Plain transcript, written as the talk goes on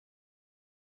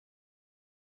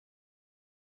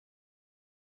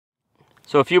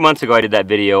So a few months ago I did that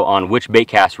video on which bait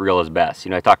cast reel is best.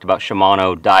 I talked about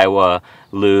Shimano, Daiwa,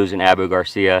 Luz, and Abu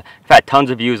Garcia. I've had tons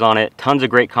of views on it, tons of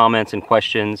great comments and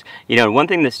questions. One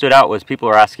thing that stood out was people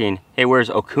are asking, hey, where's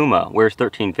Okuma? Where's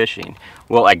 13 Fishing?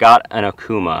 Well, I got an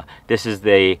Okuma. This is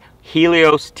the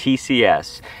Helios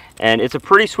TCS. And it's a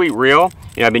pretty sweet reel.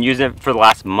 I've been using it for the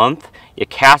last month. It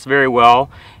casts very well.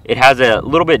 It has a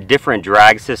little bit different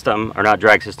drag system, or not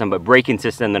drag system, but braking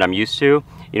system that I'm used to.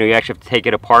 You actually have to take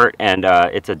it apart, and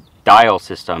it's a dial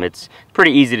system. It's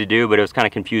pretty easy to do, but it was kind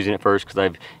of confusing at first because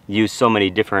I've used so many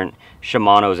different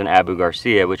Shimanos and Abu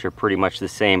Garcia, which are pretty much the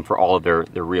same for all of their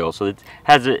reels. So it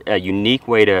has a unique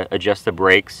way to adjust the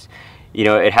brakes.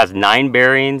 It has 9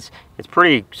 bearings. It's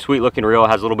pretty sweet looking reel. It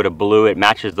has a little bit of blue. It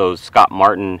matches those Scott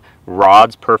Martin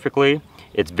rods perfectly.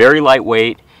 It's very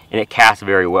lightweight and it casts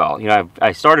very well.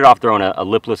 I started off throwing a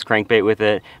lipless crankbait with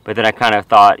it, but then I kind of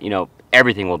thought,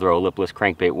 everything will throw a lipless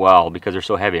crankbait well because they're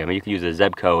so heavy. I mean, you can use a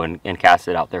Zebco and cast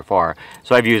it out there far.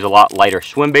 So I've used a lot lighter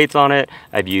swim baits on it.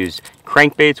 I've used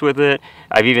crankbaits with it.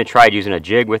 I've even tried using a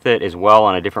jig with it as well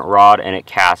on a different rod, and it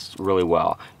casts really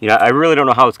well. I really don't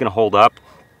know how it's going to hold up,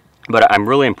 but I'm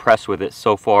really impressed with it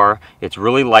so far. It's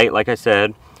really light, like I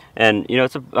said, and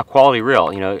it's a quality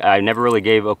reel. I never really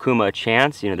gave Okuma a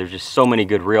chance. There's just so many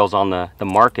good reels on the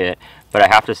market, but I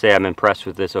have to say I'm impressed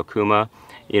with this Okuma.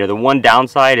 The one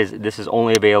downside is this is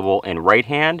only available in right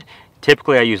hand.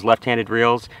 Typically I use left-handed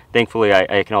reels. Thankfully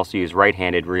I can also use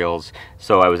right-handed reels,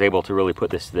 so I was able to really put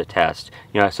this to the test.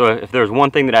 So if there's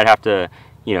one thing that I'd have to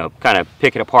kind of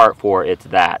pick it apart for, it's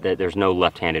that there's no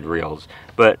left-handed reels.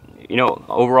 But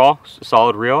overall,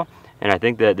 solid reel, and I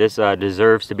think that this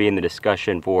deserves to be in the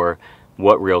discussion for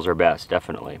what reels are best,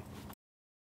 definitely.